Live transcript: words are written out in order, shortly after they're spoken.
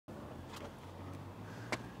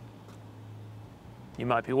You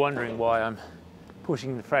might be wondering why I'm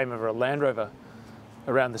pushing the frame of a Land Rover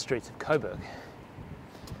around the streets of Coburg.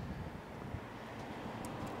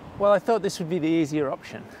 Well, I thought this would be the easier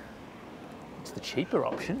option. It's the cheaper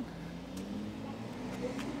option.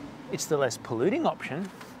 It's the less polluting option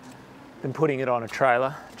than putting it on a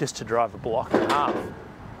trailer just to drive a block and a half.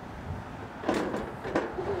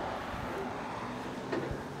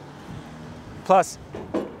 Plus,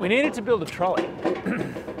 we needed to build a trolley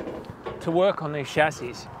to work on these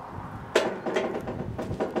chassis.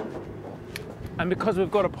 And because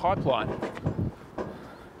we've got a pipeline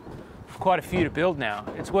of quite a few to build now,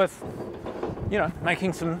 it's worth, you know,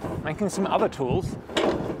 making some other tools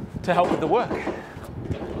to help with the work.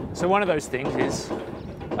 So one of those things is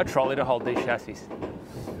a trolley to hold these chassis.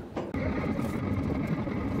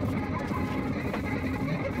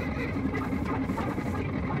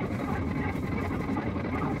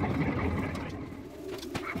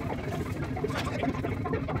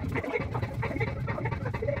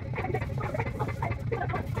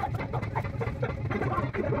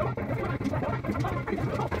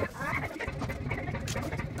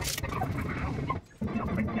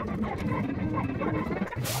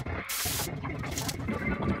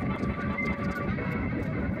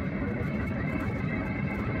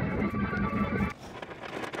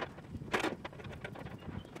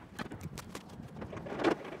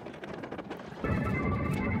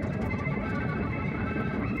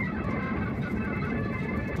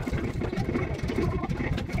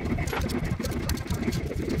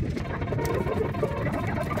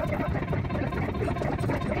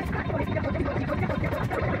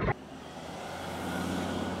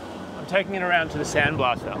 Taking it around to the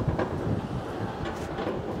sandblaster,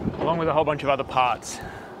 along with a whole bunch of other parts,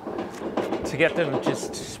 to get them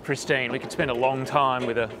just pristine. We could spend a long time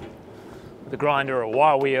with a grinder or a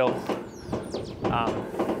wire wheel,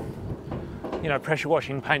 you know, pressure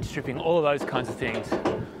washing, paint stripping, all of those kinds of things.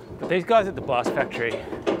 But these guys at the blast factory,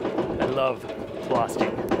 they love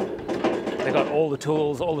blasting. They got all the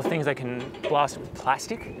tools, all the things they can blast with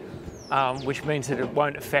plastic. Which means that it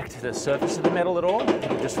won't affect the surface of the metal at all.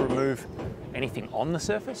 It'll just remove anything on the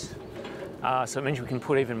surface. So it means we can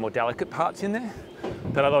put even more delicate parts in there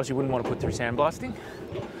that otherwise you wouldn't want to put through sandblasting.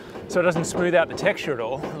 So it doesn't smooth out the texture at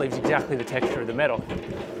all. It leaves exactly the texture of the metal.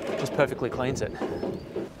 Just perfectly cleans it.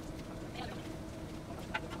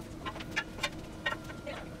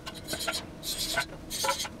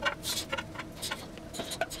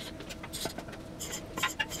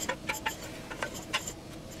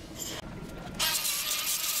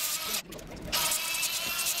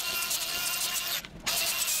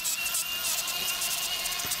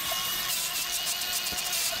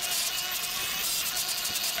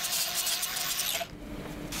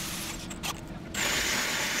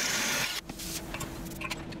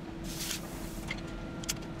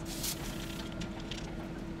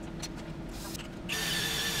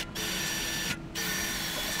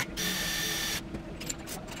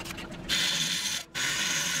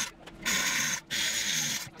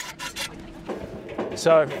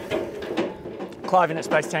 So, Clive in at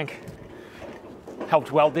Space Tank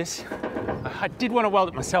helped weld this. I did want to weld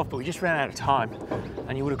it myself, but we just ran out of time,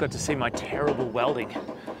 and you would have got to see my terrible welding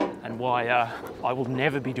and why I will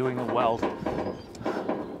never be doing a weld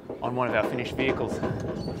on one of our finished vehicles.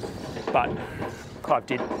 But Clive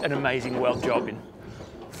did an amazing weld job in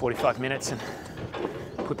 45 minutes and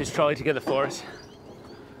put this trolley together for us.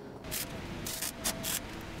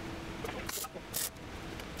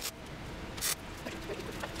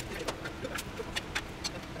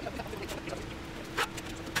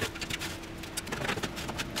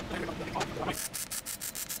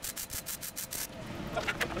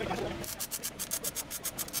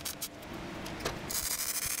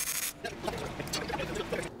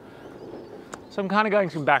 So I'm kind of going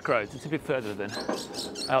some back roads. It's a bit further than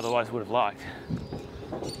I otherwise would have liked.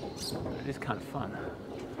 But it is kind of fun.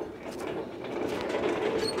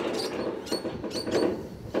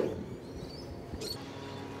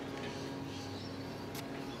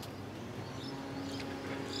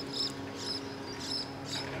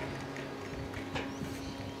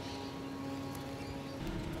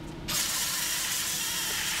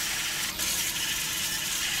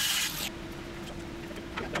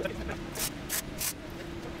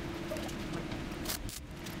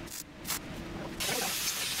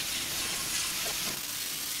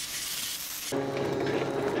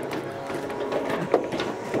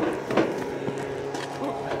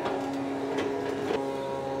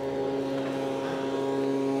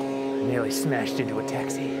 Nearly smashed into a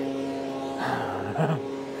taxi.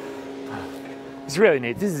 It's really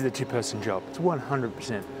neat. This is a two-person job. It's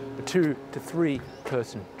 100% a 2 to 3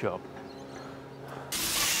 person job.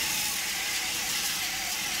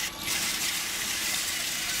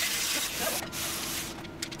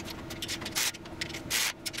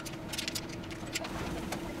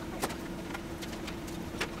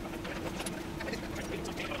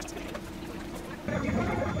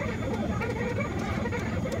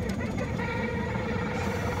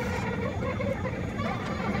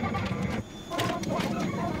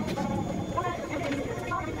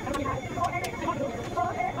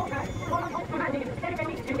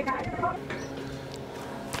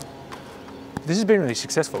 this has been really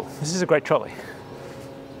successful. This is a great trolley.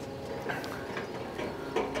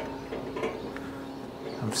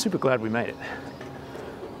 I'm super glad we made it.